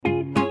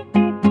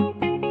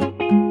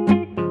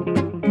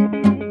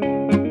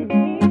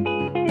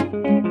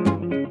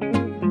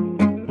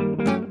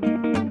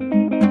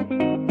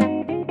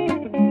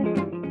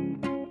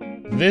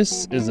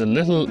This is A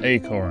Little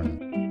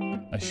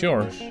Acorn, a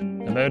short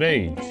about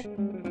age.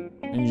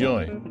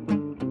 Enjoy.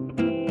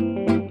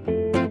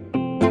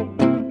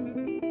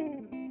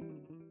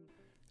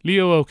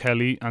 Leo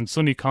O'Kelly and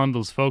Sonny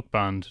Condell's folk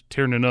band,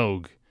 Tir na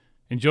Nog,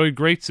 enjoyed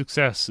great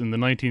success in the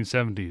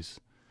 1970s.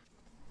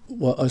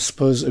 Well, I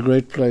suppose a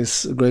great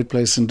place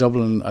in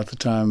Dublin at the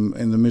time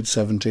in the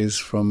mid-70s,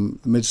 from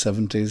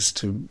mid-70s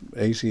to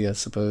 80, I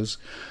suppose.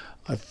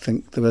 I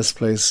think the best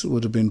place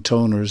would have been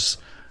Toners,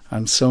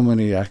 and so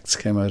many acts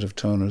came out of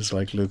Toners,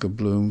 like Luca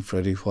Bloom,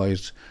 Freddie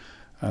White,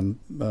 and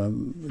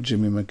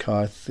Jimmy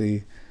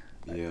McCarthy,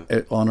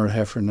 Honor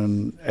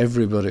Heffernan,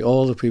 everybody,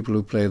 all the people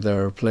who played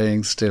there are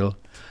playing still.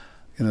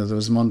 You know, there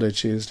was Monday,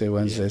 Tuesday,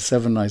 Wednesday,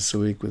 7 nights a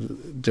week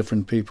with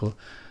different people.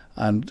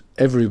 And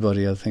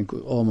everybody, I think,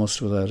 almost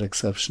without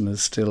exception,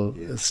 is still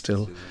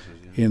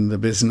in the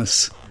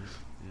business.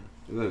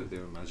 Well, they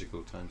were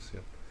magical times,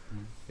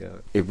 yeah.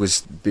 It was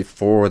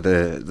before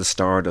the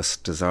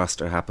Stardust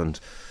disaster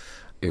happened.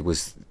 It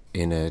was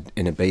in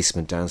a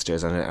basement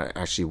downstairs, and it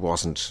actually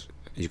wasn't.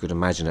 You could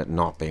imagine it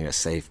not being a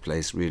safe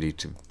place, really,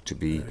 to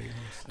be.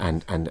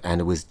 And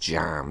it was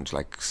jammed,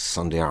 like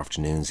Sunday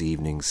afternoons,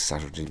 evenings,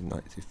 Saturday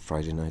night,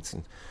 Friday nights,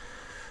 and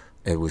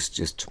it was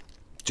just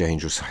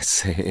dangerous, I'd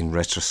say, in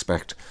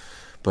retrospect,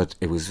 but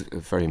it was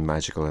very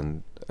magical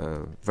and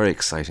very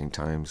exciting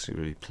times,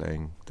 really,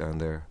 playing down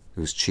there. It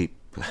was cheap,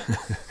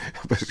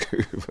 but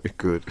very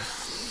good,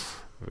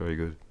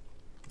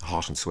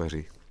 hot and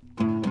sweaty.